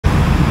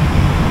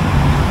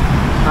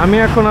আমি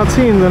এখন আছি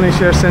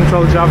ইন্দোনেশিয়ার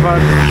সেন্ট্রাল জাভার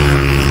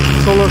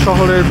সোলো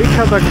শহরের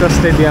বিখ্যাত একটা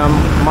স্টেডিয়াম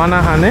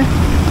মানাহানে।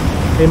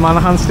 এই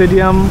মানাহান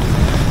স্টেডিয়াম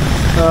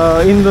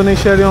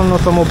ইন্দোনেশিয়ারই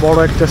অন্যতম বড়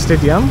একটা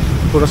স্টেডিয়াম,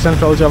 পুরো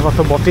সেন্ট্রাল জাভা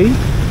তো বটেই।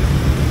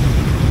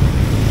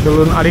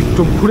 চলুন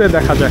আরেকটু ঘুরে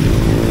দেখা যায়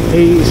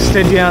এই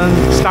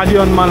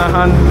স্টেডিয়ন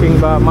মানাহান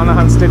কিংবা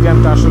মানাহান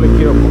স্টেডিয়ামটা আসলে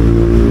কীরকম।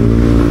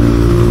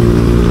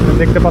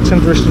 দেখতে পাচ্ছেন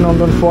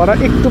দৃষ্টিনন্দন ফোয়ারা,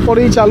 একটু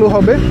পরেই চালু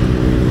হবে,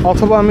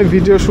 অথবা আমি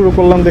ভিডিও শুরু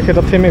করলাম দেখে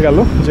এটা থেমে গেল,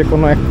 যে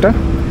কোনো একটা,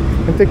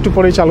 কিন্তু একটু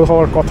পরেই চালু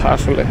হওয়ার কথা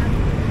আসলে।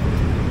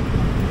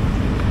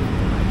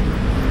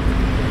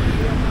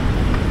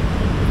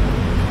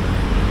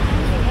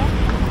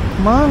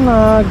 Mana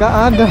gak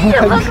ada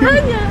lagi.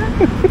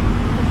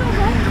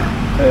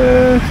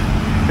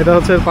 এটা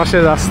হচ্ছে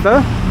পাশের রাস্তা।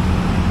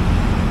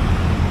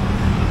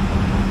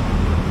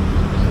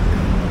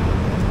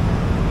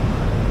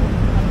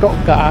 Kok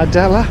gak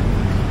ada lah.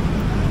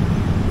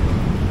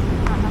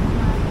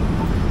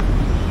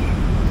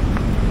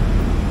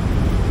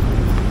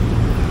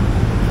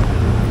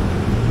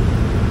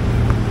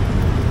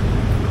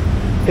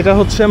 এটা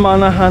হচ্ছে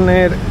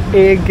মানাহানের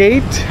এ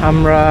গেট।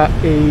 আমরা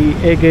এই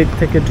এ গেট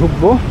থেকে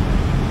ঢুকবো।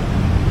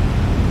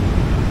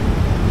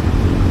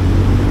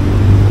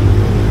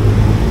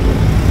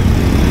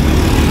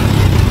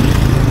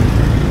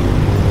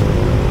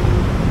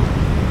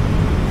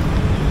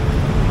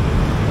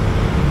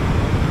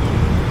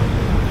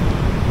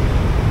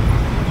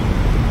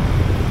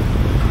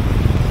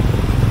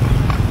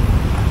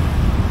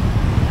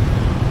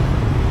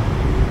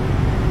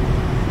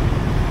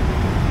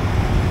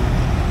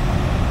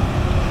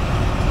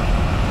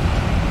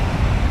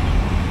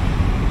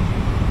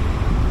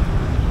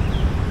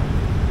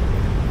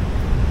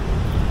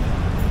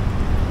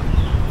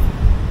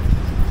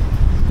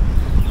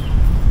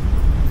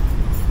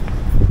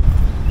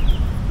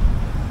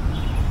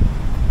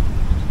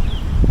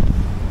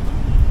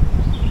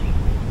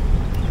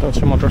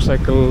 হচ্ছে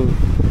মোটরসাইকেল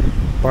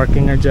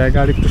পার্কিং এর জায়গা,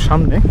 আর একটু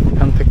সামনে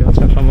এখান থেকে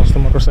হচ্ছে সমস্ত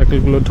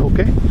মোটরসাইকেলগুলো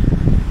ঢোকে।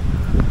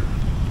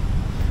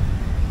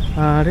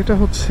 আর এটা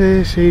হচ্ছে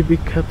সেই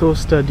বিখ্যাত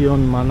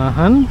স্টেডিয়ন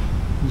মানাহান,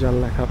 যার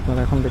লেখা আপনারা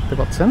এখন দেখতে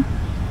পাচ্ছেন।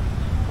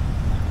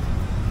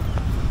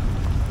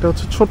 এটা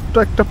হচ্ছে ছোট্ট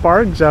একটা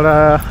পার্ক, যারা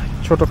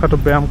ছোটখাটো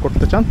ব্যায়াম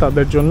করতে চান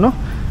তাদের জন্য।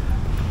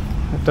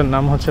 এটার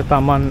নাম হচ্ছে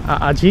তামান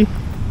আজি।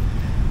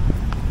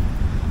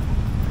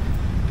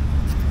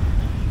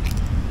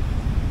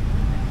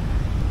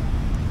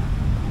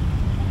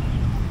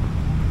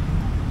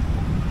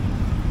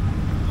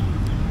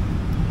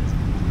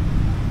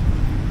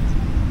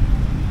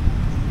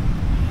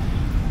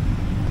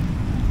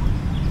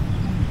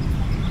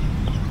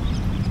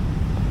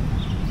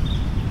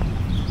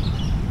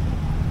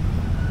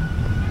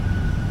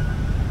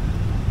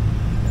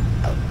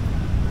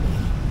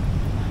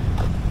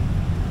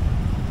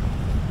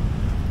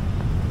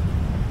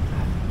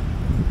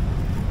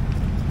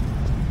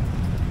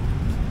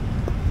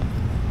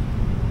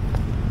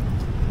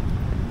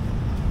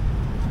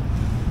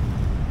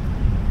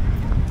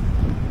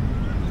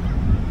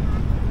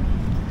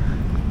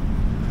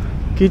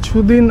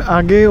 কিছুদিন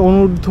আগে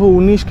অনূর্ধ্ব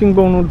 19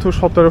 কিংবা অনূর্ধ্ব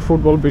 17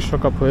 ফুটবল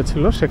বিশ্বকাপ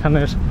হয়েছিল,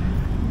 সেখানের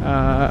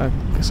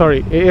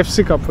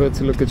এএফসি কাপ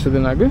হয়েছিল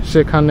কিছুদিন আগে।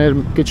 সেখানের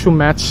কিছু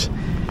ম্যাচ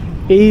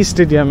এই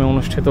স্টেডিয়ামে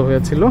অনুষ্ঠিত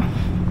হয়েছিল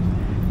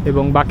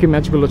এবং বাকি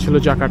ম্যাচগুলো ছিল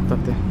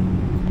জাকার্তাতে।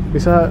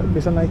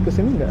 bisa naik ke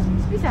sini nggak?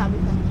 Bisa.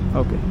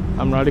 ওকে,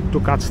 আমরা আরেকটু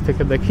কাছ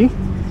থেকে দেখি।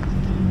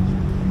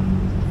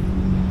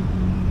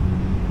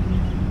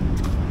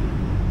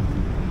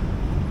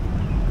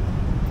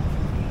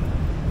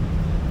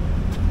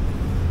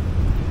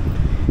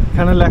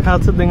 এখানে লেখা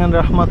আছে dengan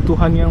rahmat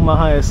Tuhan yang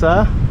Maha Esa,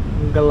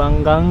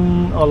 gelanggang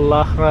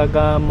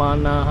olahraga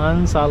Manahan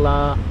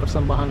salah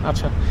persembahan।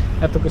 আচ্ছা,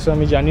 এত কিছু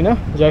আমি জানি না,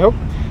 যাই হোক।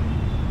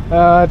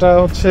 এটা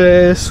হচ্ছে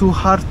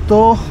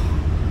সুহার্তো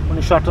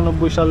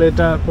 1998 সালে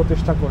এটা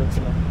প্রতিষ্ঠা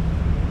করেছিলেন।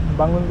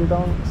 Bangun di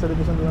tahun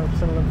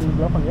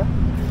 1998 ya।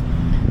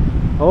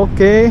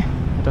 ওকে,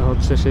 এটা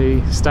হচ্ছে সেই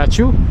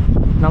স্ট্যাচু।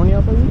 নামনি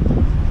apa ini?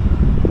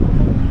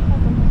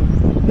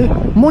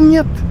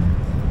 মনিয়াত।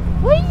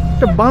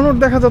 একটা বানর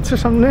দেখা যাচ্ছে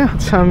সামনে।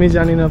 আচ্ছা, আমি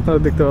জানি না আপনারা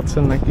দেখতে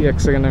পাচ্ছেন নাকি। এক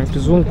সেকেন্ড আমি একটু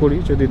জুম করি,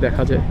 যদি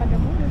দেখা যায়।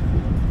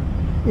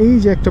 এই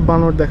যে একটা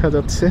বানর দেখা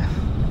যাচ্ছে,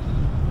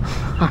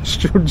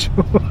 আশ্চর্য।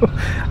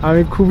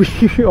 আমি খুবই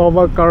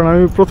অবাক, কারণ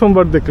আমি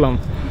প্রথমবার দেখলাম।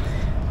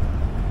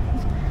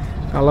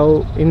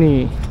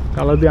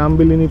 kalau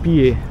diambil ini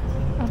piye?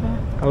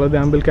 Kalau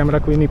diambil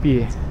kameraku ini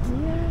piye?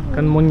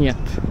 Kan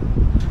monyet।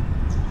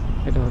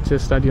 এটা হচ্ছে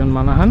স্টেডিয়ন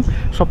মানাহান।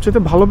 সবচেয়ে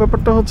ভালো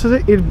ব্যাপারটা হচ্ছে যে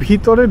এর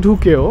ভিতরে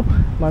ঢুকেও,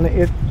 মানে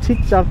এর ঠিক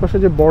চারপাশে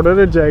যে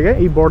বর্ডারের জায়গা,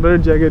 এই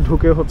বর্ডারের জায়গায়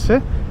ঢুকে হচ্ছে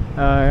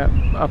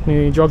আপনি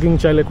জগিং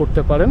চাইলে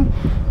করতে পারেন।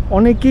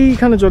 অনেকেই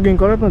এখানে জগিং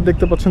করে। আপনারা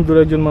দেখতে পাচ্ছেন দূরে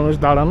একজন মানুষ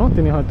দাঁড়ানো,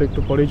 তিনি হয়তো একটু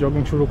পরেই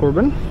জগিং শুরু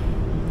করবেন।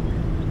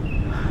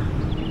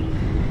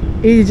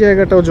 এই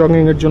জায়গাটাও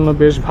জগিংয়ের জন্য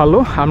বেশ ভালো।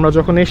 আমরা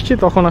যখন এসেছি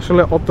তখন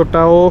আসলে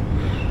অতটাও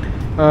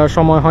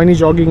সময় হয়নি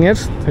জগিংয়ের,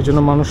 এই জন্য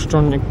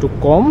মানুষজন একটু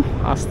কম।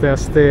 আস্তে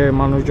আস্তে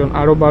মানুষজন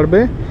আরও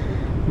বাড়বে।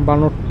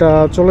 বানরটা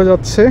চলে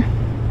যাচ্ছে।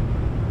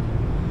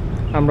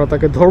 আমরা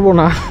তাকে ধরবো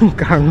না,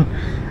 কারণ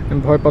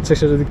ভয় পাচ্ছে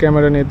সে যদি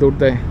ক্যামেরা নিয়ে দৌড়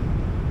দেয়।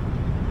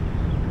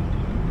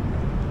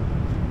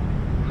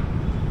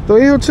 তো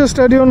এই হচ্ছে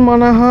স্টেডিয়াম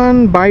মানাহান।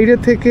 বাইরে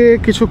থেকে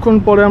কিছুক্ষণ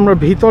পরে আমরা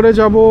ভিতরে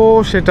যাব,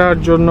 সেটার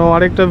জন্য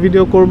আরেকটা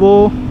ভিডিও করব।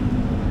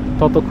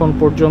 ততক্ষণ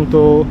পর্যন্ত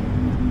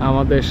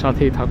আমাদের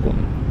সাথেই থাকুন।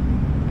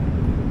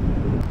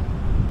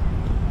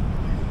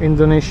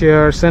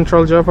 ইন্দোনেশিয়ার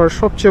সেন্ট্রাল জাভার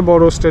সবচেয়ে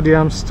বড়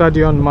স্টেডিয়াম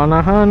স্টেডিয়াম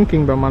মানাহান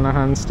কিংবা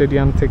মানাহান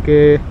স্টেডিয়াম থেকে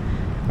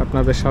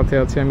আপনাদের সাথে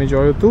আছে আমি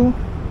জয়তু।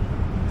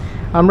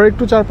 আমরা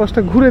একটু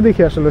চারপাশটা ঘুরে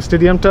দেখি। আসলে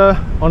স্টেডিয়ামটা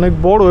অনেক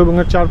বড় এবং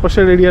এর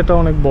চারপাশের এরিয়াটা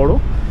অনেক বড়,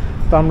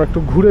 তো আমরা একটু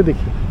ঘুরে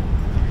দেখি।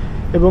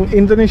 এবং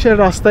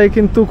ইন্দোনেশিয়ার রাস্তায়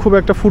কিন্তু খুব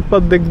একটা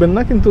ফুটপাথ দেখবেন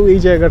না, কিন্তু এই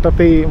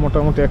জায়গাটাতেই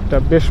মোটামুটি একটা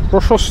বেশ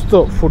প্রশস্ত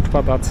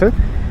ফুটপাথ আছে।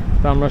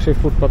 তা আমরা সেই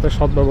ফুটপাথের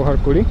সদ্ব্যবহার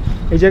করি।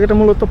 এই জায়গাটা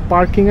মূলত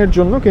পার্কিংয়ের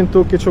জন্য, কিন্তু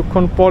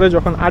কিছুক্ষণ পরে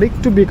যখন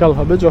আরেকটু বিকাল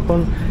হবে, যখন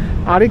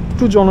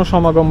আরেকটু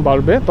জনসমাগম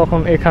বাড়বে,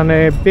 তখন এখানে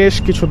বেশ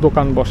কিছু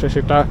দোকান বসে।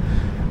 সেটা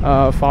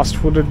ফাস্ট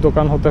ফুডের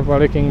দোকান হতে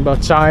পারে, কিংবা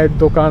চায়ের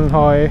দোকান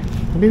হয়,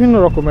 বিভিন্ন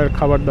রকমের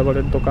খাবার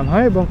দাবারের দোকান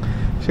হয়, এবং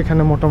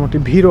সেখানে মোটামুটি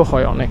ভিড়ও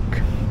হয় অনেক।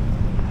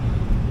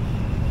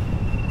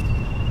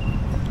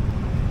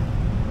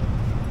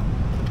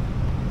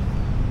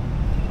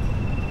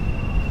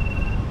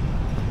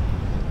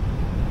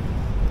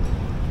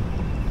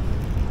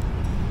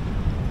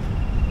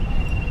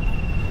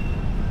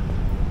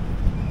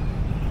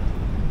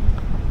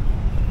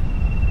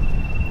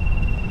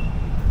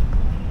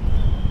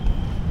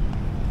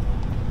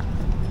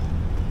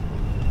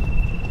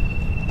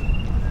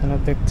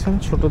 দেখছেন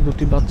ছোট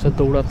দুটি বাচ্চা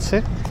দৌড়াচ্ছে।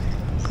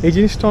 এই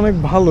জিনিসটা অনেক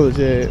ভালো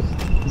যে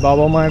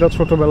বাবা মায়েরা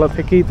ছোটবেলা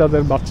থেকেই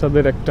তাদের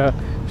বাচ্চাদের একটা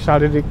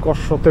শারীরিক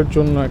কসরতের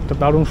জন্য একটা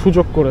দারুণ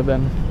সুযোগ করে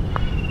দেন।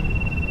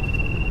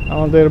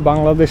 আমাদের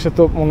বাংলাদেশে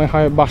তো মনে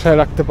হয় বাসায়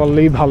রাখতে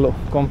পারলেই ভালো,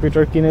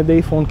 কম্পিউটার কিনে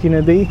দেই, ফোন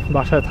কিনে দেই,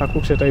 বাসায়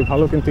থাকুক, সেটাই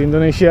ভালো। কিন্তু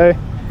ইন্দোনেশিয়ায়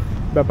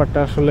ব্যাপারটা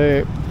আসলে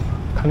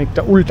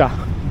খানিকটা উল্টা,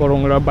 বরং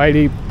ওরা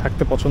বাইরেই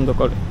থাকতে পছন্দ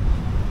করে।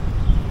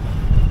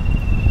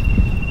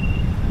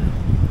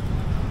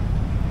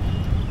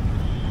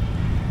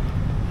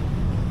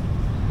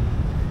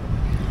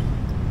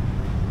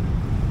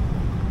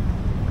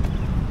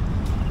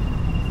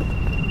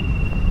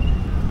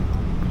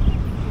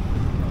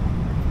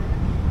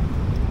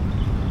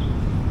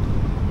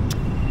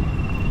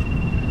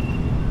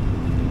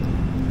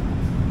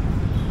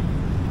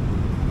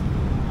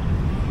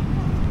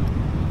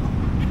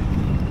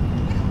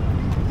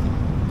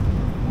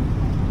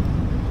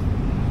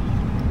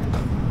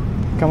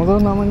 Kamu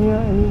tahu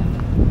namanya ini?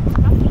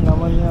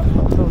 Namanya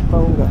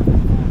tahu nggak?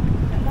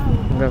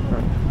 Nggak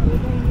kan?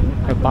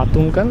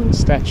 Patung kan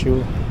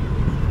statue.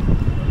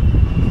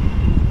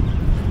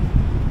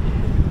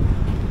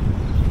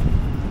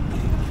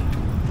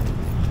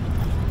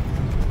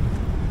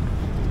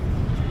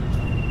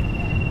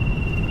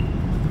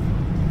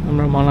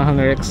 আমরা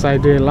মানাহানের এক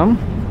সাইডে এলাম।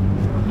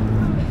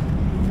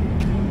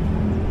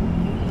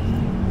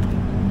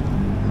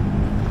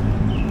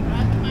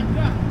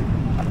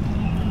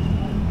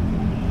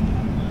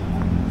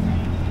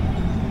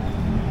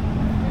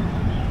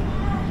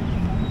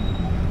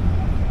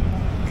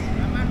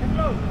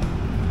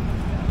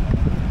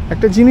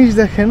 একটা জিনিস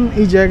দেখেন,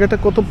 এই জায়গাটা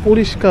কত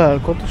পরিষ্কার,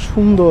 কত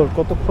সুন্দর,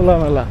 কত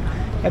খোলামেলা।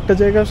 একটা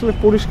জায়গা আসলে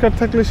পরিষ্কার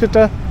থাকলে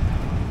সেটা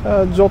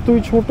যতই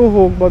ছোট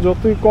হোক বা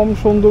যতই কম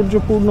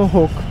সৌন্দর্যপূর্ণ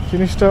হোক,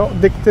 জিনিসটা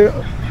দেখতে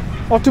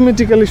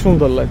অটোমেটিক্যালি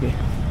সুন্দর লাগে।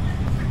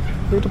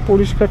 এটা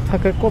পরিষ্কার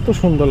থাকায় কত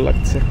সুন্দর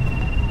লাগছে।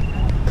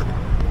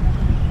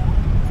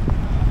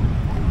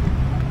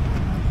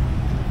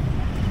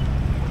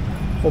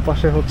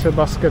 ওপাশে হচ্ছে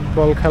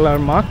বাস্কেটবল খেলার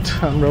মাঠ,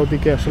 আমরা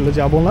ওদিকে আসলে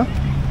যাব না।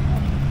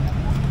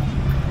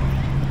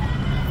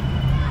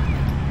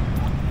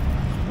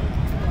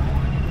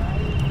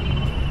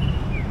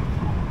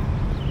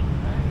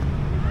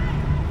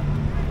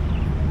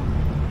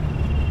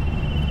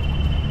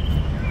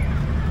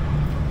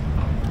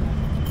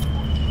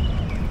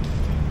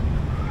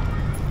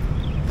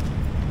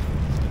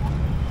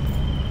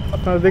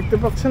 আপনারা দেখতে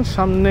পাচ্ছেন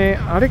সামনে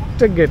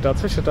আরেকটা গেট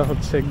আছে, সেটা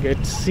হচ্ছে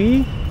গেট সি।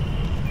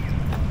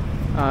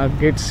 আর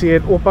গেট সি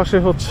এর ওপাশে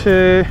হচ্ছে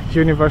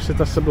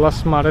ইউনিভার্সিটাস ব্লাস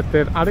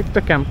মারেতের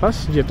আরেকটা ক্যাম্পাস,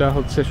 যেটা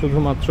হচ্ছে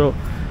শুধুমাত্র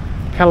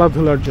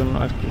খেলাধুলার জন্য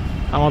আর কি।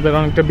 আমাদের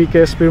অনেকটা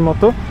বিকেএসপির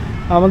মতো।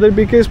 আমাদের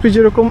বিকেএসপি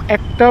যেরকম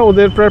একটা,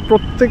 ওদের প্রায়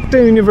প্রত্যেকটা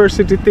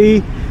ইউনিভার্সিটিতেই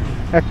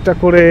একটা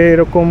করে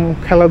এরকম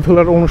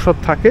খেলাধুলার অনুষদ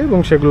থাকে, এবং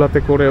সেগুলোতে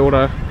করে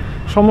ওরা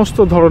সমস্ত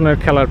ধরনের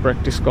খেলার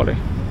প্র্যাকটিস করে।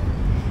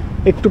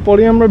 একটু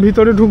পরে আমরা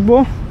ভিতরে ঢুকবো।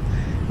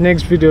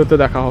 নেক্সট ভিডিওতে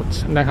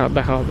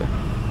দেখা হবে।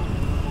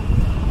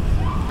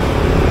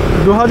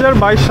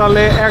 2022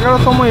 সালে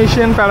 11তম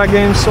এশিয়ান প্যারা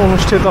গেমস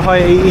অনুষ্ঠিত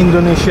হয় এই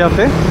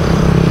ইন্দোনেশিয়াতে,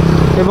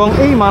 এবং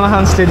এই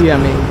মানাহান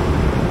স্টেডিয়ামে।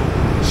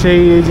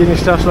 সেই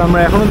জিনিসটা আসলে আমরা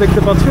এখনও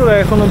দেখতে পাচ্ছি, ওরা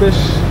এখনও বেশ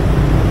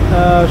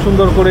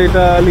সুন্দর করে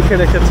এটা লিখে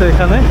রেখেছে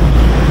এখানে।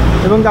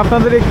 এবং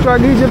আপনাদের একটু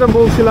আগেই যেটা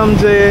বলছিলাম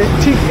যে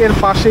ঠিক এর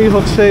পাশেই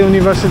হচ্ছে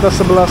ইউনিভার্সিটাস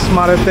ব্লাস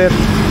মারেতের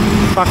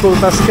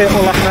ফাকুলতাসকে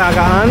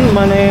ওলাকাগান,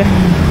 মানে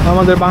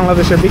আমাদের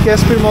বাংলাদেশের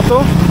বিকেএসপির মতো।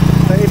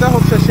 এটা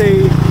হচ্ছে সেই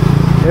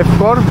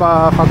এফকর বা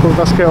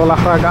ফাকুলতাস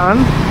কেওলাহরাগান,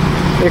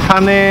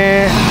 এখানে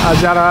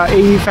যারা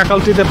এই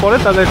ফ্যাকাল্টিতে পড়ে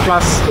তাদের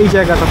ক্লাস এই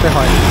জায়গাটাতে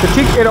হয়। তো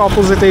ঠিক এর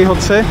অপোজিটেই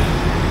হচ্ছে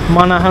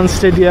মানাহান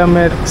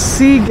স্টেডিয়ামের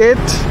সি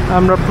গেট।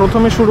 আমরা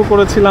প্রথমে শুরু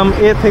করেছিলাম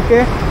এ থেকে,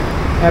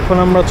 এখন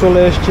আমরা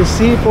চলে এসেছি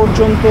সি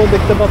পর্যন্ত।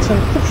 দেখতে পাচ্ছেন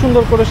খুব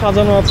সুন্দর করে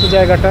সাজানো আছে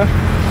জায়গাটা,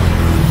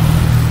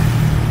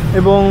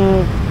 এবং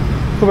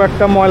খুব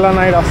একটা ময়লা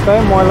নাই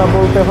রাস্তায়। ময়লা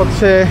বলতে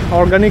হচ্ছে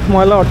অর্গানিক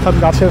ময়লা, অর্থাৎ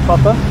গাছের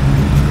পাতা।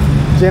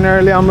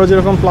 জেনারেলি আমরা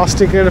যেরকম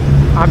প্লাস্টিকের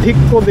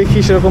আধিক্য দেখি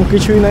সেরকম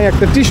কিছুই নাই।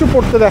 একটা টিস্যু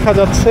পড়তে দেখা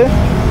যাচ্ছে,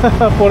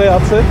 পড়ে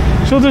আছে,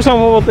 শুধু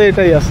সম্ভবত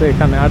এটাই আছে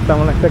এখানে, আর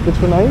তেমন একটা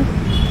কিছু নাই।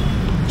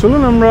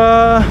 চলুন আমরা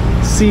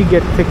সি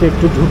গেট থেকে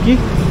একটু ঢুকি।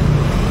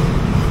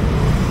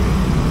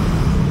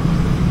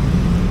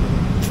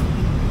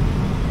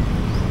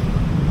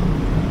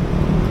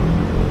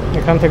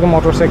 এখান থেকে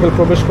মোটরসাইকেল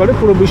প্রবেশ করে,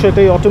 পুরো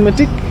বিষয়টাই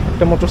অটোমেটিক।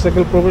 একটা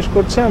মোটরসাইকেল প্রবেশ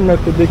করছে, আমরা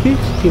একটু দেখি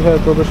কিভাবে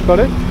প্রবেশ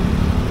করে।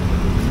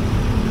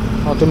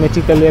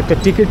 অটোমেটিক্যালি একটা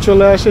টিকিট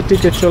চলে আসে,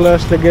 টিকিট চলে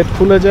আসলে গেট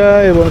খুলে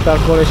যায় এবং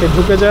তারপরে সে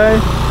ঢুকে যায়।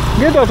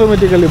 গেট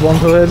অটোমেটিক্যালি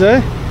বন্ধ হয়ে যায়।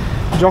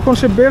 যখন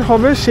সে বের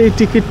হবে সেই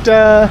টিকিটটা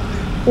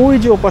ওই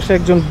যে ওপাশে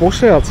একজন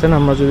বসে আছেন,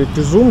 আমরা যদি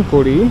একটু জুম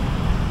করি,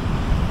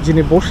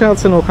 যিনি বসে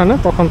আছেন ওখানে,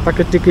 তখন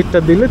তাকে টিকিটটা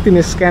দিলে তিনি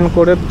স্ক্যান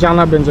করে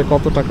জানাবেন যে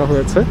কত টাকা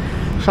হয়েছে।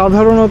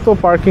 সাধারণত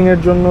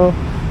পার্কিংয়ের জন্য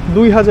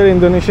 2000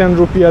 ইন্দোনেশিয়ান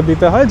রুপিয়া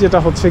দিতে হয়, যেটা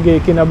হচ্ছে গিয়ে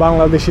কিনা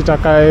বাংলাদেশি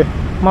টাকায়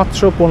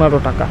মাত্র 15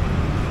 টাকা।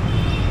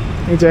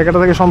 এই জায়গাটা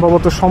থেকে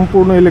সম্ভবত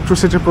সম্পূর্ণ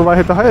ইলেকট্রিসিটি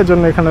প্রবাহিত হয়,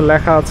 এজন্য এখানে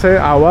লেখা আছে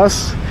আওয়াজ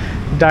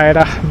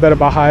ডায়রা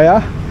বেরবাহায়া।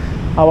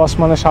 আওয়াজ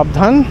মানে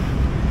সাবধান,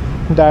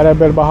 ডায়রা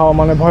বেরবাহাওয়া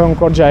মানে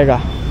ভয়ঙ্কর জায়গা।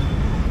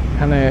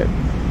 এখানে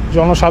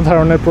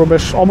জনসাধারণের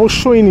প্রবেশ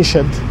অবশ্যই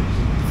নিষেধ।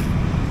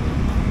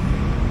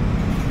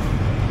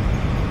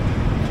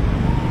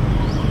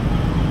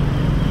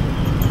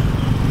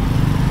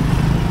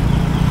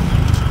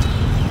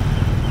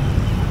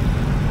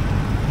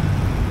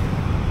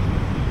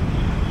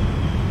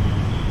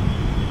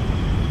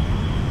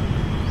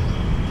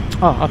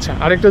 আচ্ছা,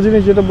 আরেকটা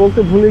জিনিস যেটা বলতে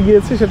ভুলে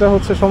গিয়েছি, সেটা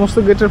হচ্ছে সমস্ত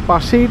গেটের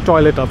পাশেই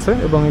টয়লেট আছে,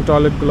 এবং এই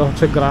টয়লেটগুলো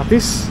হচ্ছে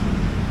গ্রাতিস।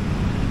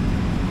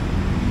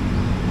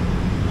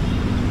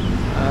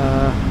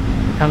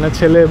 এখানে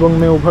ছেলে এবং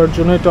মেয়ে উভয়ের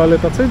জন্যই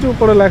টয়লেট আছে। যে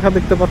উপরে লেখা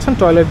দেখতে পাচ্ছেন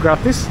টয়লেট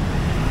গ্রাতিস,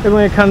 এবং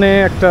এখানে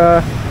একটা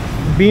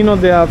বিনও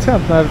দেওয়া আছে,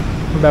 আপনার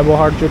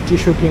ব্যবহার্য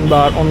টিস্যু কিংবা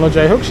অন্য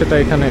যাই হোক সেটা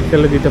এখানে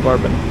ফেলে দিতে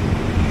পারবেন।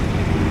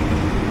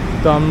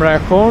 তো আমরা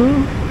এখন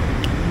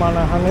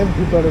মানাহানের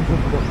ভিতরে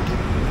ঢুকবো।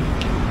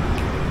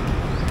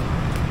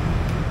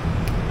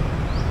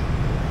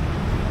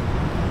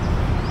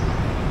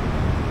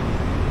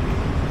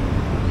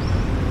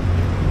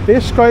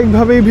 বেশ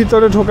কয়েকভাবেই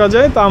ভিতরে ঢোকা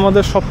যায়, তা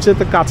আমাদের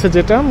সবচেয়ে কাছে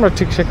যেটা, আমরা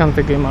ঠিক সেখান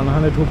থেকেই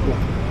মানাহানে ঢুকবো।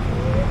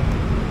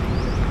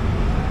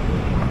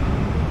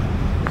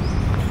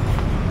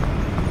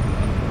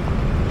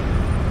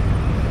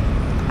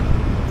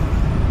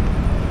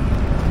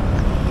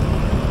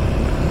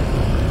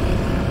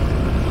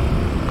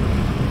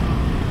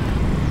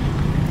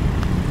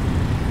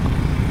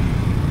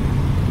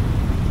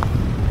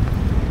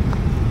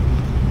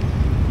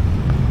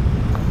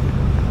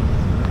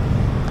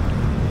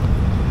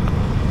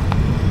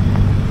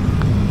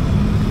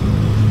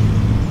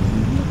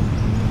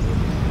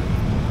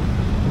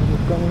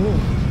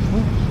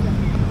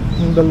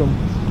 Belum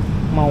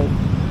mau.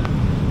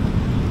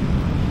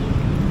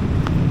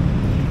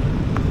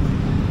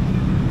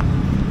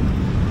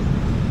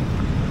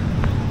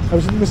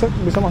 Habis itu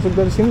bisa masuk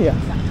dari sini ya?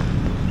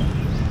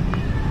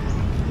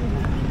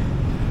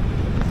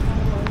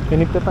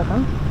 Ini peta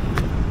kan?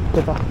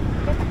 Peta.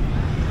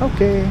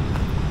 ওকে,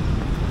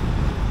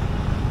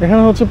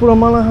 এখানে হচ্ছে পুরো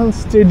মানাহান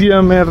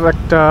স্টেডিয়ামের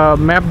একটা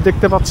ম্যাপ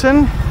দেখতে পাচ্ছেন।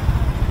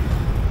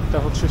 এটা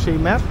হচ্ছে সেই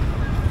ম্যাপ।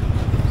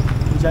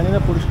 জানি না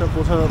পরিষ্কার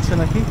বোঝা যাচ্ছে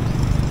নাকি।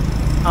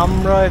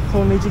 আমরা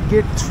এখন এই যে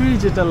গেট 3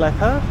 যেটা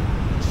লেখা,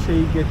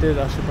 সেই গেটের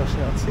আশেপাশে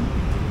আছি।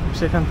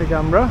 সেখান থেকে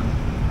আমরা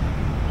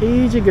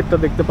এই যে গেটটা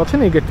দেখতে পাচ্ছেন,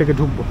 এই গেট থেকে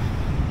ঢুকবো।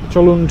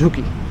 চলুন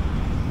ঢুকি।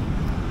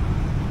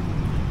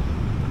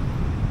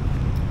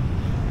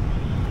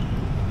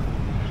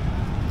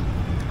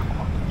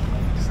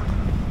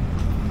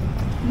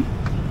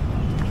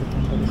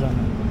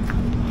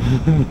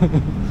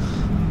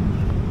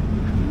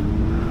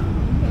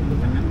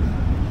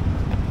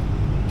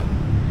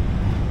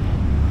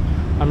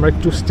 আমরা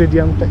একটু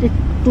স্টেডিয়ামটা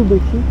একটু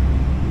দেখি,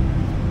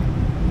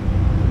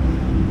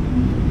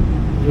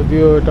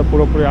 যদিও এটা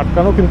পুরোপুরি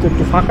আটকানো, কিন্তু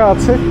একটু ফাঁকা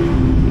আছে।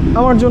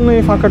 আমার জন্য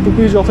এই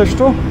ফাঁকাটুকুই যথেষ্ট।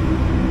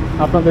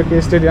 আপনাদেরকে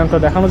স্টেডিয়ামটা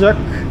দেখানো যাক।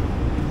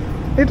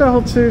 এটা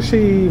হচ্ছে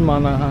সেই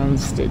মানাহান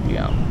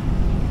স্টেডিয়াম।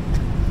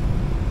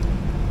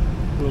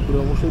 পুরোপুরি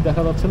অবশ্যই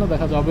দেখা যাচ্ছে না,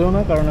 দেখা যাবেও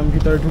না, কারণ আমি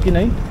ভিতরে ঢুকি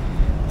নাই।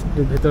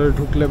 ভেতরে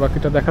ঢুকলে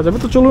বাকিটা দেখা যাবে।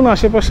 তো চলুন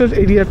আশেপাশের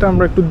এরিয়াটা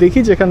আমরা একটু দেখি,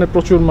 যেখানে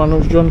প্রচুর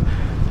মানুষজন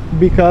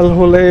বিকাল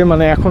হলে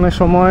মানে এখনের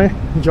সময়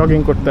জগিং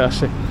করতে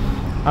আসে।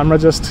 আমরা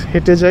জাস্ট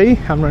হেঁটে যাই,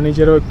 আমরা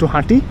নিজেরাও একটু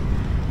হাঁটি,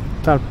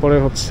 তারপরে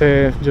হচ্ছে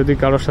যদি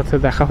কারোর সাথে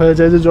দেখা হয়ে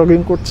যায় যে জগিং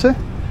করছে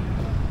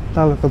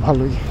তাহলে তো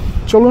ভালোই।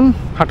 চলুন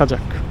হাঁটা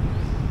যাক।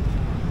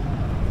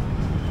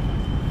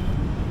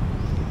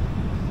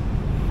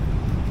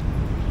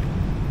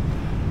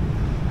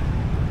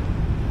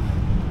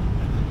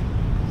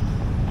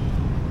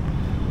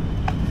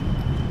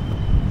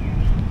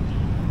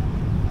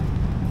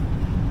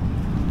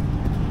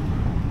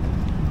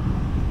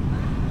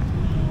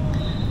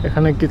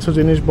 এখানে কিছু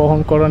জিনিস বহন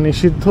করা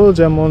নিষিদ্ধ,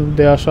 যেমন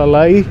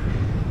দেয়াশালাই,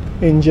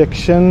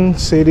 ইনজেকশন,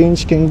 সিরিঞ্জ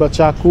কিংবা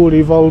চাকু,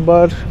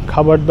 রিভলভার,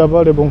 খাবার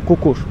দাবার এবং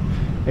কুকুর,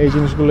 এই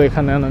জিনিসগুলো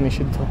এখানে আনা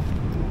নিষিদ্ধ।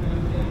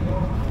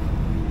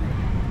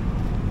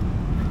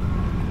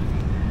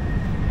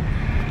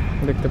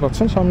 দেখতে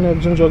পাচ্ছেন সামনে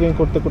একজন জগিং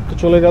করতে করতে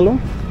চলে গেল।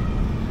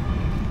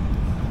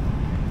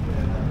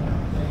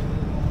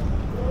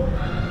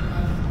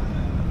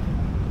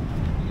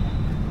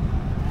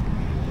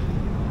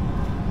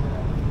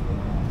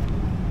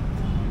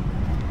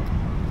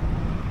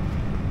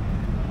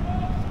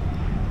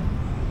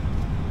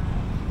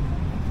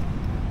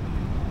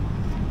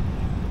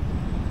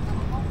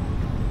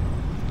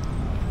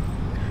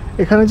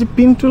 এখানে যে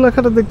পিন্টু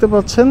লেখাটা দেখতে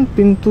পাচ্ছেন,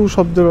 পিন্টু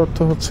শব্দের অর্থ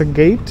হচ্ছে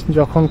গেট।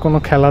 যখন কোনো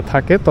খেলা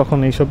থাকে তখন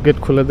এইসব গেট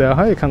খুলে দেওয়া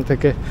হয়, এখান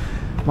থেকে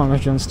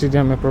মানুষজন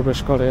স্টেডিয়ামে প্রবেশ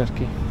করে আর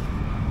কি।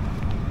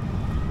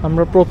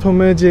 আমরা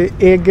প্রথমে যে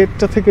এ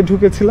গেটটা থেকে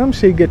ঢুকেছিলাম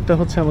সেই গেটটা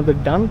হচ্ছে আমাদের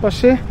ডান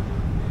পাশে,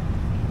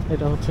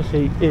 এটা হচ্ছে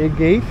সেই এ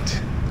গেট,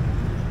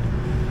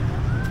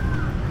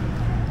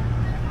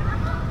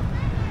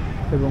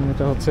 এবং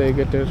এটা হচ্ছে এই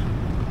গেটের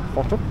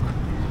ফটক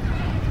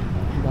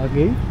বা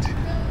গেট।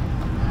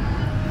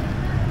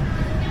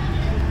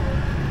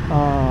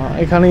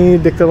 এখানেই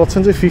দেখতে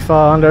পাচ্ছেন যে ফিফা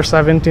আন্ডার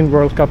 17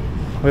 ওয়ার্ল্ড কাপ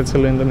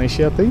হয়েছিল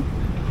ইন্দোনেশিয়াতেই।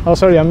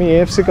 সরি, আমি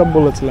এএফসি কাপ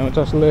বলেছিলাম,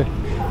 এটা আসলে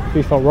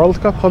ফিফা ওয়ার্ল্ড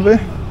কাপ হবে।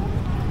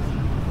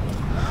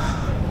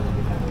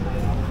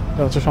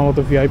 এটা হচ্ছে সম্ভবত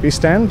ভিআইপি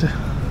স্ট্যান্ড।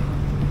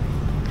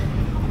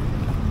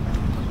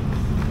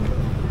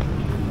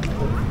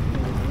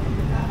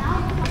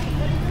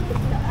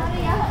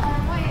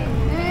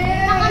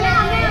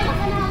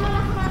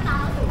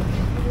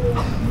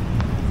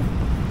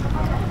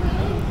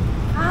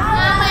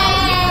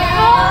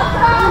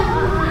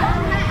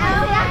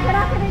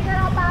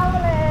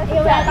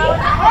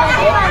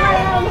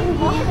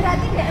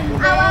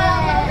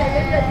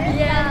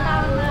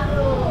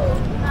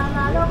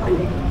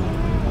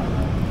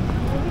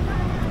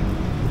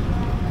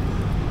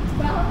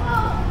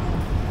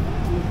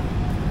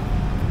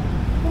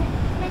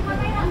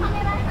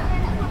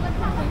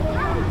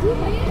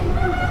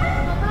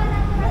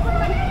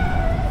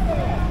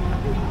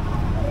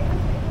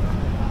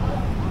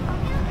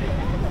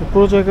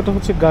 পুরো জায়গাটা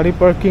হচ্ছে গাড়ি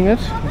পার্কিং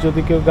এর,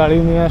 যদি কেউ গাড়ি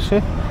নিয়ে আসে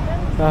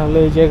তাহলে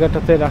এই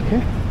জায়গাটাতে রাখে।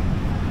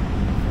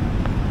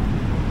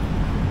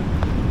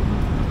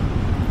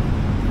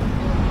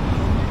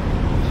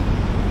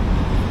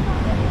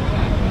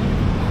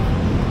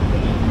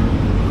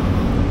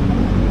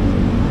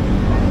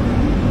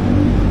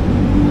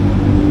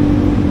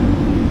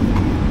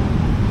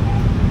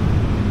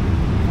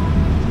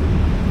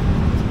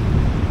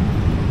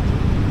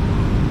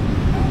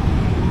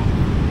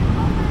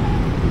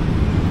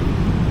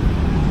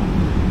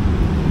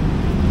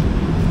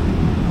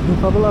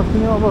 Fabel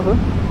artinya apa tuh?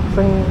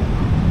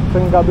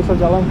 Sing nggak bisa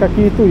jalan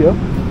kaki itu ya?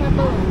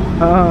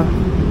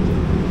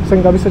 Sing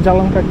nggak bisa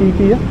jalan kaki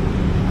itu ya?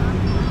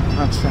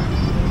 আচ্ছা,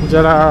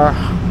 যারা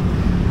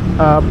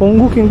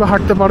পঙ্গু কিংবা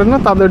হাঁটতে পারেন না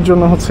তাদের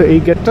জন্য হচ্ছে এই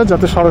গেটটা,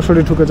 যাতে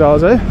সরাসরি ঢুকে যাওয়া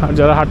যায়। আর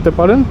যারা হাঁটতে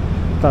পারেন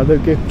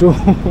তাদেরকে একটু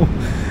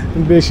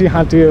বেশি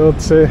হাঁটিয়ে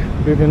হচ্ছে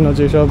বিভিন্ন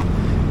যেসব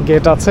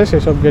গেট আছে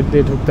সেসব গেট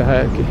দিয়ে ঢুকতে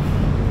হয় আর কি।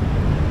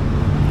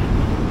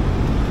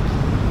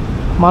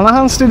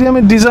 মানাহান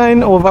স্টেডিয়ামের ডিজাইন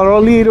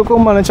ওভারঅলই এরকম,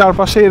 মানে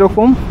চারপাশে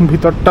এরকম।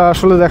 ভিতরটা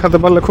আসলে দেখাতে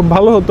পারলে খুব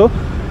ভালো হতো।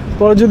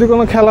 পরে যদি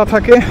কোনো খেলা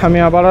থাকে আমি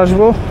আবার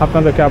আসবো,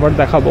 আপনাদেরকে আবার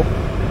দেখাবো।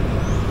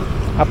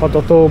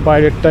 আপাতত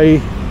বাইরেরটাই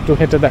একটু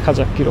হেঁটে দেখা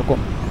যাক কীরকম।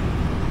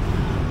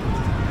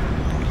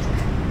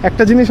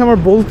 একটা জিনিস আমার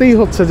বলতেই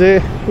হচ্ছে যে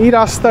এই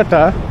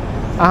রাস্তাটা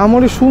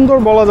আহামরি সুন্দর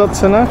বলা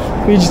যাচ্ছে না,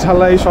 পিচ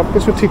ঢালাই সব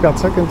কিছু ঠিক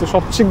আছে, কিন্তু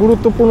সবচেয়ে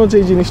গুরুত্বপূর্ণ যে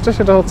জিনিসটা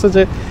সেটা হচ্ছে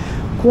যে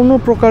কোনো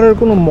প্রকারের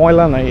কোনো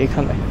ময়লা নাই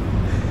এখানে।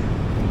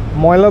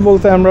 ময়লা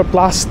বলতে আমরা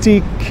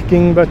প্লাস্টিক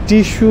কিংবা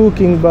টিস্যু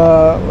কিংবা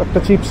একটা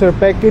চিপসের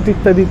প্যাকেট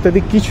ইত্যাদি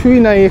ইত্যাদি কিছুই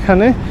নাই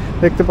এখানে।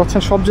 দেখতে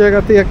পাচ্ছেন সব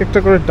জায়গাতেই এক একটা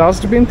করে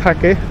ডাস্টবিন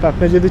থাকে। তো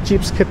আপনি যদি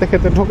চিপস খেতে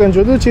খেতে ঢোকেন,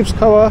 যদিও চিপস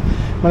খাওয়া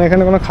মানে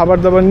এখানে কোনো খাবার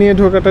দাবার নিয়ে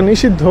ঢোকাটা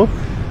নিষিদ্ধ,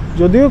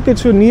 যদিও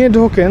কিছু নিয়ে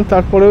ঢোকেন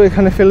তারপরেও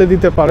এখানে ফেলে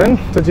দিতে পারেন।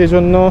 তো যে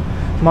জন্য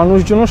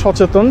মানুষজনও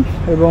সচেতন,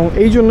 এবং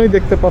এই জন্যই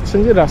দেখতে পাচ্ছেন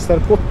যে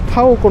রাস্তার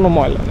কোথাও কোনো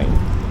ময়লা নেই।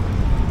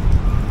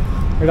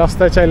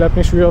 রাস্তায় চাইলে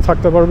আপনি শুয়েও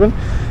থাকতে পারবেন,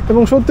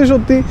 এবং সত্যি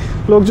সত্যি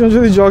লোকজন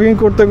যদি জগিং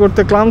করতে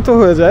করতে ক্লান্ত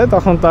হয়ে যায়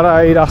তখন তারা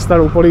এই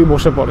রাস্তার উপরেই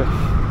বসে পড়ে।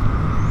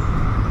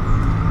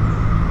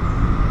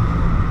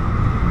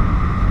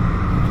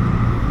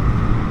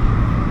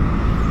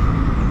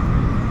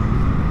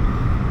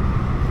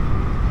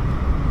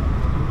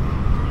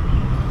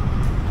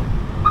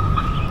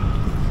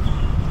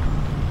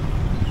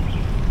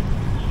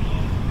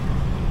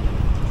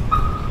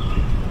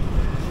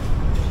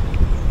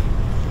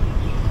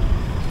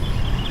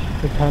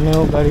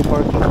 এখানেও গাড়ি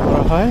পার্কিং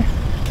করা হয়।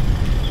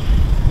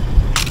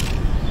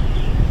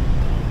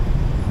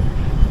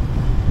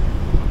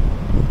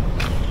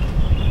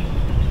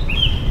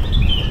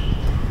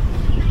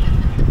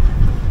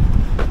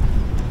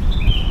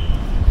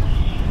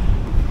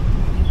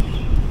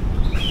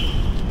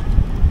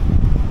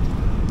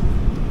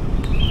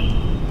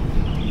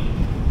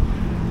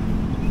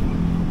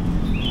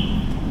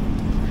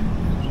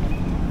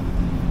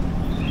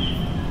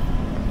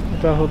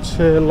 এটা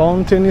হচ্ছে লন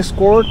টেনিস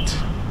কোর্ট,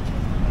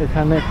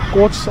 এখানে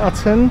কোচ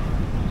আছেন।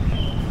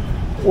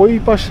 ওই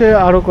পাশে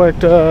আরও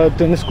কয়েকটা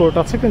টেনিস কোর্ট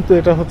আছে, কিন্তু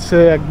এটা হচ্ছে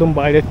একদম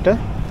বাইরেরটা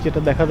যেটা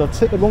দেখা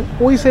যাচ্ছে। এবং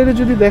ওই সাইডে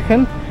যদি দেখেন,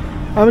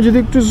 আমি যদি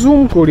একটু জুম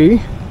করি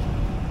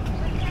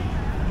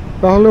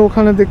তাহলে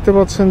ওখানে দেখতে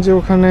পাচ্ছেন যে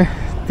ওখানে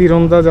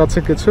তীরন্দাজ আছে,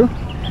 কিছু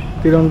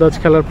তীরন্দাজ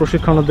খেলার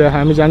প্রশিক্ষণও দেওয়া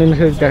হয়। আমি জানি না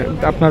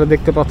আপনারা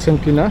দেখতে পাচ্ছেন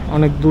কি না,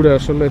 অনেক দূরে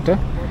আসলে এটা।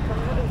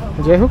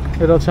 যাই হোক,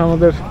 এটা হচ্ছে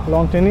আমাদের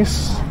লন টেনিস,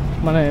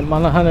 মানে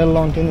মানাহানের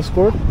লন টেনিস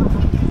কোর্ট।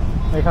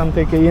 এখান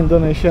থেকে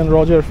ইন্দোনেশিয়ান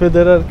রজার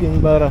ফেদেরার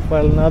কিংবা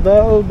রাফায়েল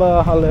নাদাল বা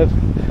হালের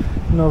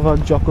নোভাক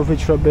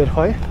জকোভিচরা বের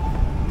হয়।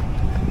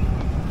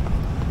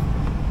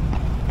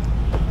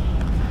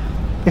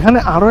 এখানে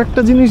আরও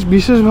একটা জিনিস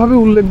বিশেষভাবে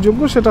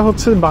উল্লেখযোগ্য, সেটা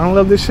হচ্ছে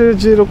বাংলাদেশে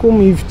যেরকম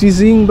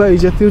ইভটিজিং বা এই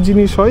জাতীয়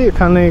জিনিস হয়,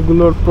 এখানে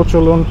এগুলোর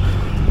প্রচলন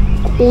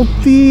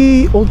অতি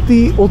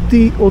অতি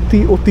অতি অতি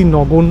অতি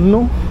নগণ্য,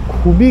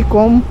 খুবই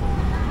কম।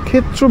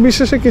 ক্ষেত্র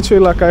বিশেষে কিছু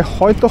এলাকায়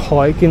হয়তো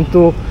হয়,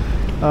 কিন্তু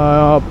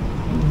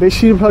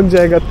বেশিরভাগ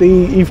জায়গাতেই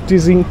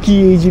ইভটিজিং কি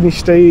এই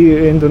জিনিসটাই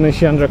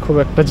ইন্দোনেশিয়ানরা খুব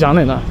একটা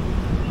জানে না।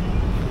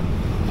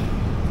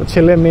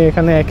 ছেলে মেয়ে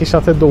এখানে একই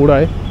সাথে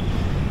দৌড়ায়,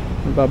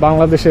 বা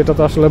বাংলাদেশে এটা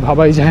তো আসলে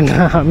ভাবাই যায় না।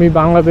 আমি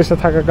বাংলাদেশে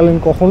থাকাকালীন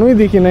কখনোই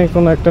দেখি নাই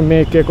কোনো একটা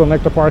মেয়েকে কোনো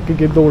একটা পার্কে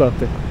গিয়ে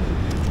দৌড়াতে,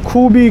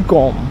 খুবই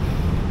কম।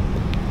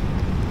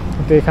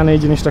 তো এখানে এই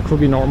জিনিসটা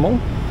খুবই নর্মাল।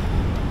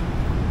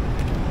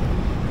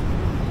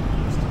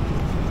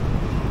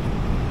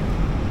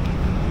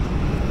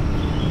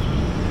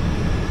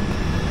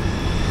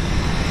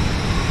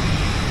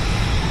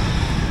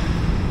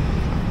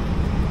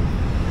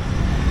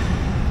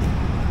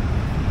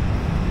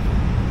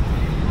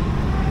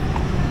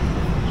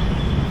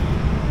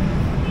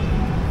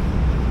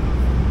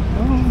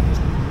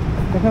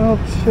 এখানে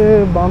হচ্ছে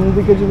বাম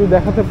দিকে যদি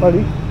দেখাতে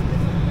পারি,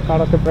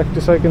 কারাতে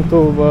প্র্যাকটিস হয়, কিন্তু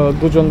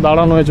দুজন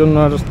দাঁড়ানো, এর জন্য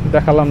আর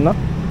দেখালাম না।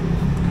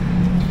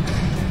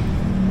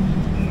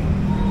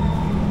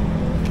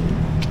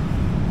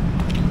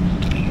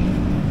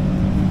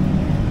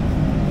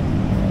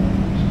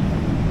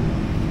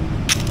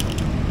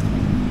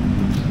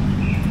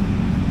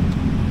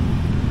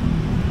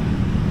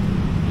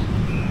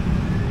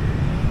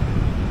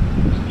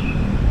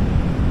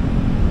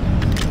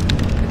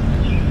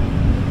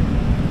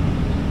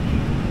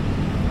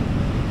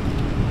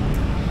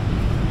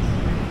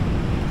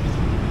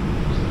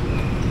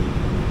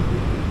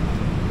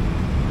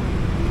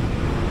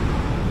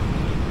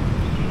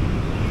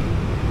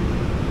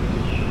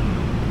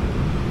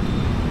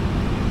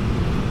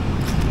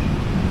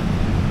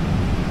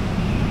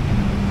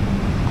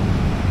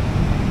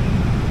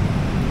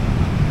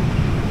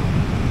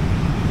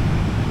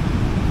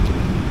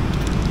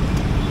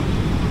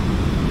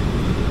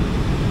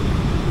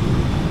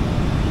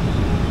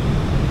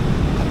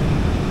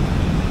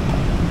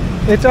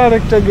 এটা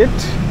আরেকটা গেট,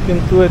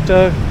 কিন্তু এটা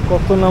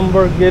কত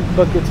নাম্বার গেট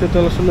বা কিছু এটা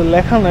আসলে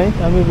লেখা নাই,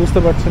 আমি বুঝতে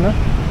পারছি না।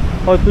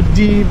 হয়তো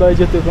ডি বা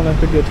জাতীয় কোনো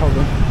একটা গেট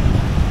হবে।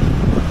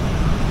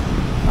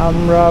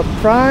 আমরা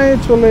প্রায়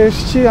চলে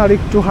এসেছি, আর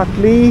একটু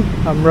হাঁটলেই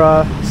আমরা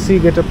সি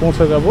গেটে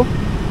পৌঁছে যাব।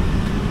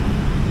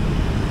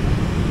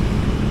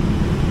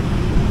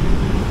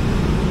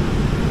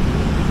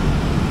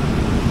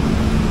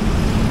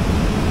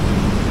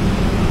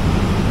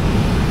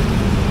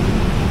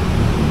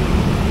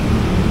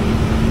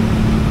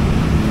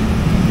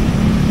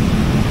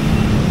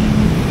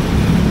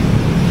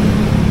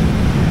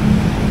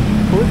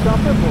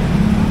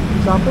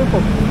 চাপে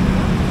পড়ছে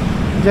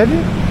জানি।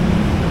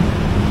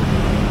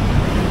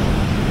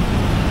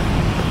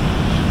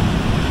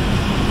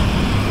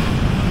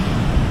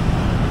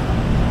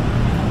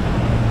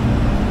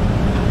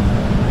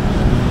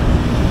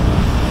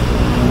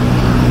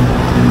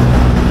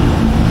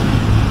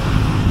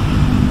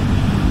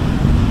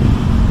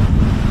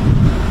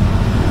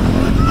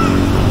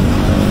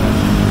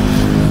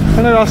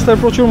 এখানে রাস্তায়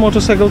প্রচুর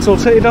মোটরসাইকেল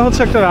চলছে। এটা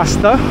হচ্ছে একটা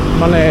রাস্তা,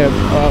 মানে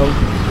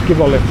কি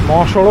বলে,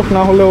 মহাসড়ক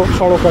না হলেও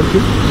সড়ক আর কি।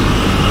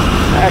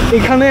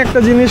 এখানে একটা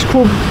জিনিস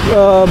খুব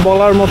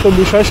বলার মতো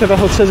বিষয়, সেটা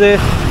হচ্ছে যে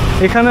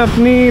এখানে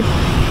আপনি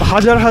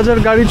হাজার হাজার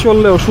গাড়ি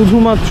চললেও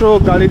শুধুমাত্র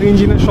গাড়ির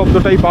ইঞ্জিনের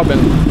শব্দটাই পাবেন।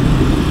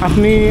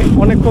 আপনি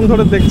অনেকক্ষণ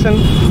ধরে দেখছেন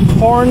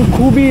হর্ন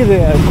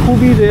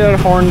খুবই রেয়ার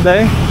হর্ন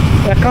দেয়।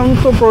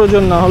 একান্ত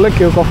প্রয়োজন না হলে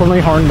কেউ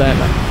কখনোই হর্ন দেয়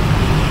না।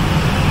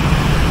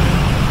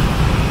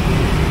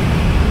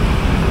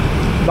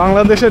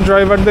 বাংলাদেশের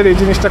ড্রাইভারদের এই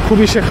জিনিসটা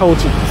খুবই শেখা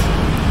উচিত।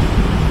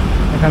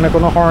 এখানে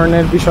কোনো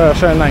হর্নের বিষয়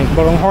আশায় নাই,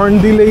 বরং হর্ন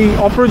দিলেই,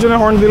 অপ্রয়োজনে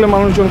হর্ন দিলে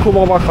মানুষজন খুব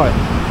অবাক হয়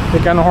যে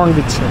কেন হর্ন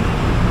দিচ্ছে।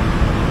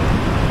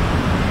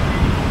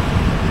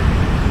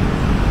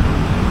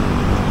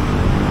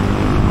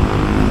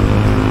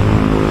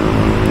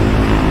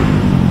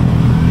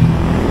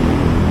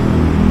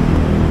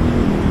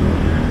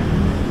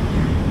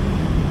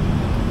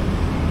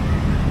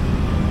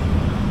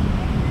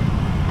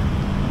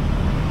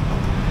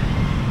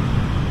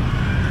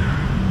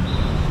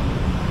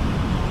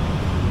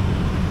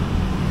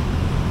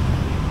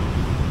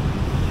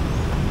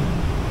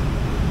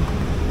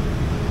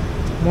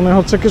 মনে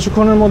হচ্ছে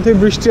কিছুক্ষণের মধ্যেই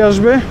বৃষ্টি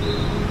আসবে।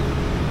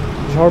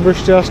 ঝড়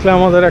বৃষ্টি আসলে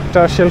আমাদের একটা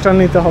শেল্টার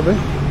নিতে হবে,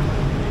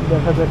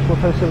 দেখা যাক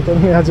কোথায় শেল্টার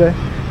নেওয়া যায়।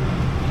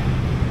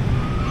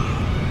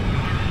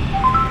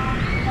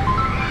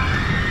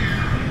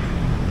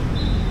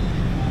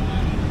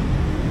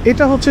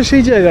 এটা হচ্ছে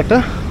সেই জায়গাটা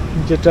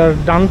যেটার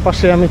ডান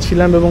পাশে আমি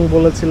ছিলাম এবং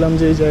বলেছিলাম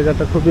যে এই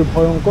জায়গাটা খুবই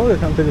ভয়ঙ্কর,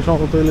 এখান থেকে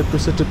সম্ভবত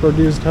ইলেকট্রিসিটি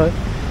প্রডিউসড হয়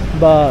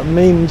বা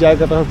মেইন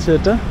জায়গাটা হচ্ছে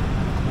এটা।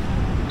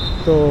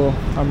 তো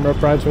আমরা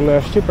প্রায় চলে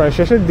আসছি, প্রায়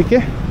শেষের দিকে,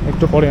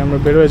 একটু পরে আমরা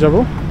বেরোয় যাব।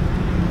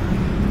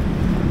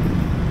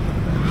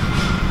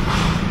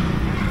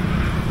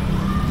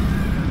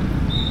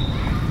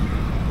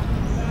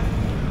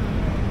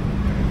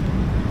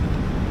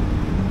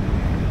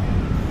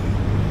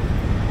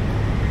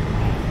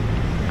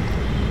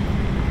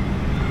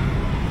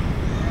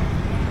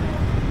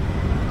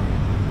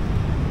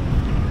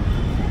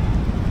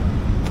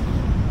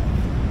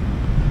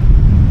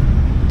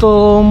 তো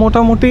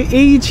মোটামুটি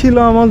এই ছিল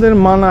আমাদের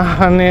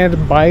মানাহানের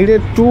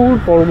বাইরের ট্যুর।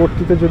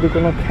 পরবর্তীতে যদি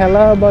কোনো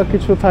খেলা বা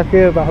কিছু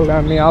থাকে তাহলে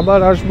আমি আবার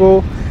আসব,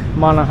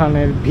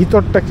 মানাহানের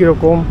ভিতরটা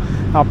কীরকম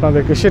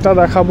আপনাদেরকে সেটা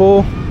দেখাবো।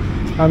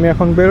 আমি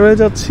এখন বেরোয়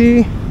যাচ্ছি,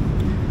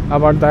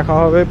 আবার দেখা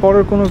হবে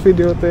পরের কোনো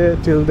ভিডিওতে।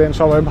 টিল দেন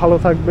সবাই ভালো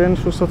থাকবেন,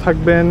 সুস্থ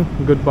থাকবেন।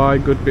 Good bye,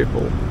 good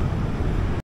people.